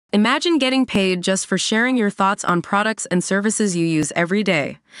Imagine getting paid just for sharing your thoughts on products and services you use every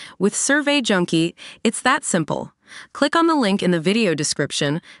day. With Survey Junkie, it's that simple. Click on the link in the video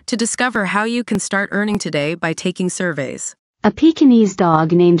description to discover how you can start earning today by taking surveys. A Pekingese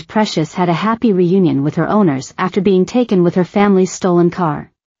dog named Precious had a happy reunion with her owners after being taken with her family's stolen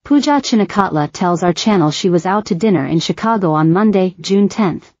car. Pooja Chinakatla tells our channel she was out to dinner in Chicago on Monday, June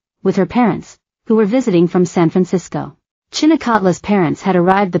 10th, with her parents, who were visiting from San Francisco. Chinakatla's parents had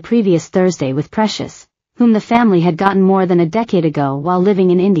arrived the previous Thursday with Precious, whom the family had gotten more than a decade ago while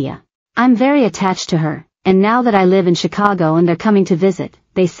living in India. "I'm very attached to her, and now that I live in Chicago and they're coming to visit,"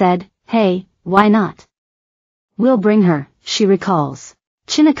 they said, "hey, why not? We'll bring her," she recalls.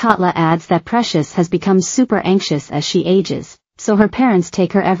 Chinakatla adds that Precious has become super anxious as she ages, so her parents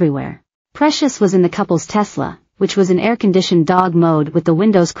take her everywhere. Precious was in the couple's Tesla, which was in air-conditioned dog mode with the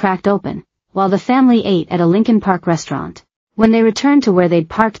windows cracked open, while the family ate at a Lincoln Park restaurant. When they returned to where they'd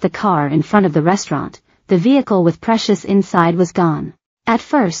parked the car in front of the restaurant, the vehicle with Precious inside was gone. At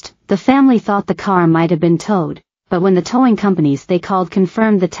first, the family thought the car might have been towed, but when the towing companies they called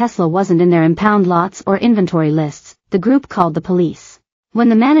confirmed the Tesla wasn't in their impound lots or inventory lists, the group called the police. When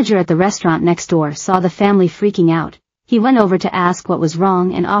the manager at the restaurant next door saw the family freaking out, he went over to ask what was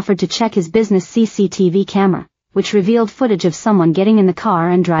wrong and offered to check his business CCTV camera, which revealed footage of someone getting in the car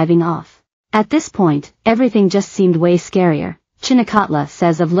and driving off. At this point, everything just seemed way scarier, Chinakatla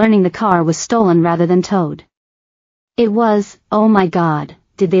says, of learning the car was stolen rather than towed. It was, oh my God,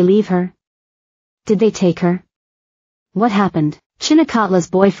 did they leave her? Did they take her? What happened? Chinakatla's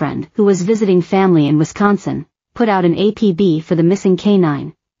boyfriend, who was visiting family in Wisconsin, put out an APB for the missing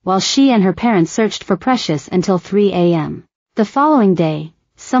canine, while she and her parents searched for Precious until 3 a.m. The following day,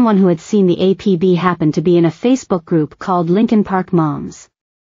 someone who had seen the APB happened to be in a Facebook group called Lincoln Park Moms.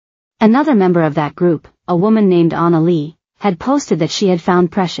 Another member of that group, a woman named Anna Lee, had posted that she had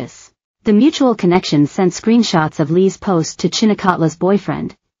found Precious. The mutual connection sent screenshots of Lee's post to Chinakatla's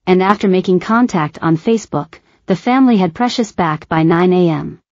boyfriend, and after making contact on Facebook, the family had Precious back by 9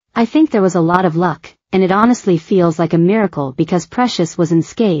 a.m. "I think there was a lot of luck, and it honestly feels like a miracle because Precious was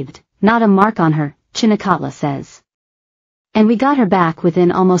unscathed, not a mark on her," Chinakatla says. "And we got her back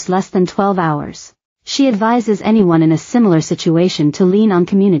within almost less than 12 hours. She advises anyone in a similar situation to lean on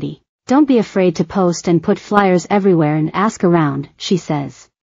community. Don't be afraid to post and put flyers everywhere and ask around," she says.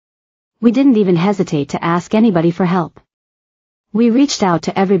 "We didn't even hesitate to ask anybody for help. We reached out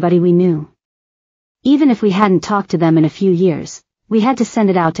to everybody we knew. Even if we hadn't talked to them in a few years, we had to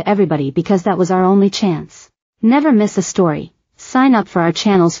send it out to everybody because that was our only chance. Never miss a story. Sign up for our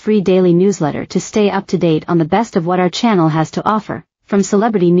channel's free daily newsletter to stay up to date on the best of what our channel has to offer, from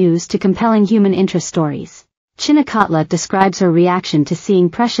celebrity news to compelling human interest stories." Chinakatla describes her reaction to seeing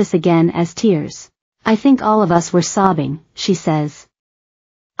Precious again as tears. "I think all of us were sobbing," she says.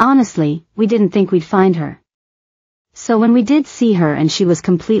 "Honestly, we didn't think we'd find her. So when we did see her and she was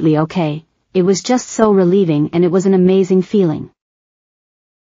completely okay, it was just so relieving and it was an amazing feeling."